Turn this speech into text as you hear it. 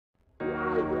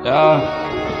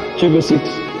Yeah, 666.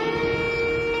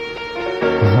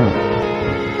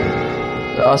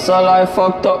 That's all I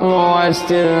fucked up more while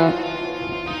still.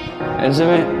 You see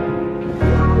me?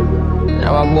 You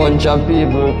have a bunch of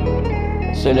people,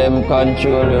 so them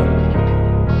control you.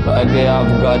 Like they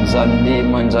have gods and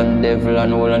demons and devil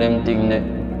and all of them things there.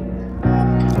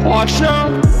 Watch now.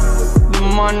 The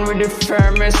man with the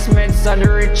firmest meds are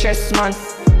the richest man.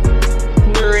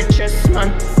 The richest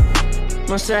man.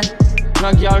 I say,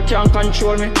 no girl can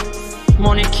control me.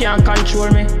 Money can't control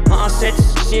me. My assets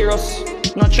serious.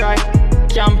 No try.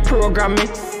 Can't program me.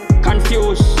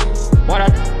 Confused. What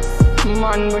that?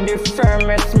 Man with the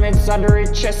firmest meds are the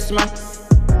richest man.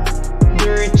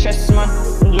 The richest man.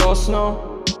 Just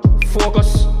now.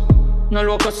 Focus. No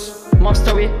locus.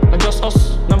 Mobsterway. Just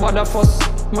us. No bother fuss.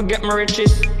 Me get my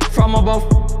riches from above.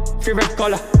 Favorite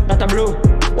color. That a blue.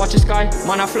 Watch the sky.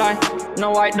 Man a fly.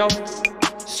 No white dove.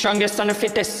 Strongest and the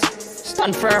fittest.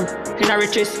 Stand firm. In a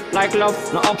riches. Like love.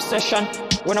 No obsession.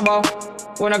 When a bow.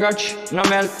 When a grudge. No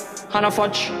melt. And a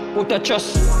fudge, put a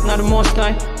trust, not the most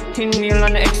time. Inhale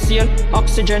and exhale,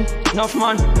 oxygen, enough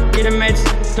man. Get the meds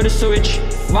to the sewage,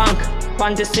 bank,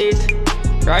 panty seat.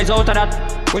 Rise out of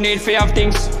that, we need free of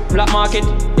things. Black market,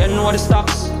 you know the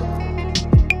stocks.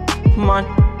 Man,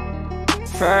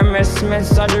 firmest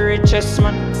meds are the richest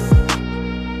man.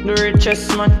 The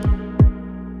richest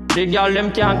man. The girl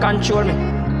them can't control me.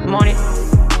 Money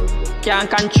can't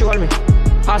control me.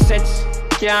 Assets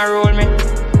can't roll me.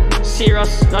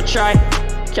 Serious, not try,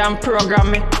 can't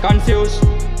program me, confused.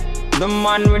 The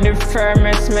man with the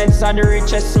firmest meds are the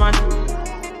richest man.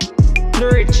 The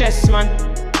richest man.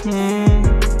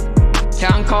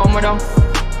 Can't calm me down.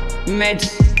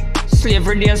 Meds,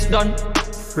 slavery days done.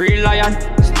 Real lion,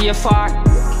 stay far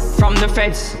from the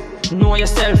feds. Know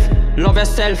yourself, love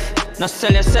yourself, not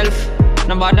sell yourself.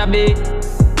 No bother be,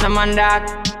 no man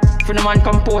that. For the man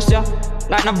compose you,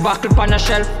 like no buckle on a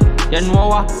shelf. You know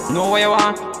what you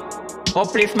want.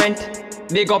 Upliftment,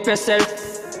 big up yourself.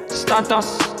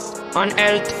 Status and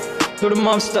health to the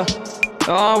monster.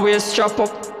 Always strap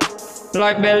up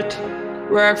like belt.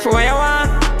 Work for what you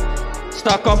want.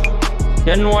 Stock up,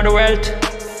 you know the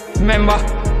wealth. Remember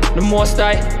the most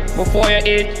high before you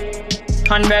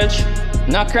eat. And belch,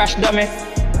 not crash dummy.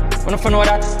 Wanna know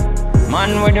that?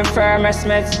 Man with the firmest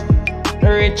meds. The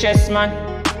richest man.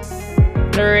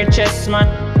 The richest man.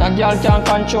 That girl can't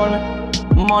control me.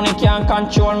 Money can't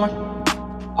control me.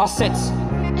 Assets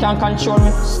can't control me.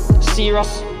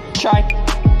 Serious, try,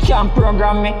 can't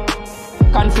program me.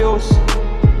 Confused.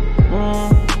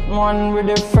 Man with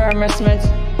the firmest meds.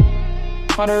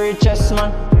 For the richest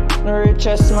man. The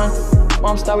richest man.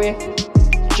 Mobstaway.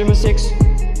 666.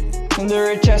 The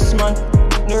richest man.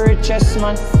 The richest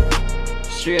man.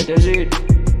 Straight as it.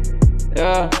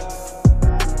 Yeah.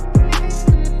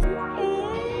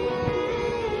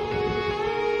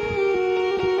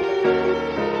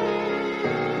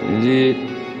 Is it?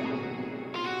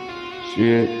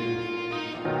 Shit.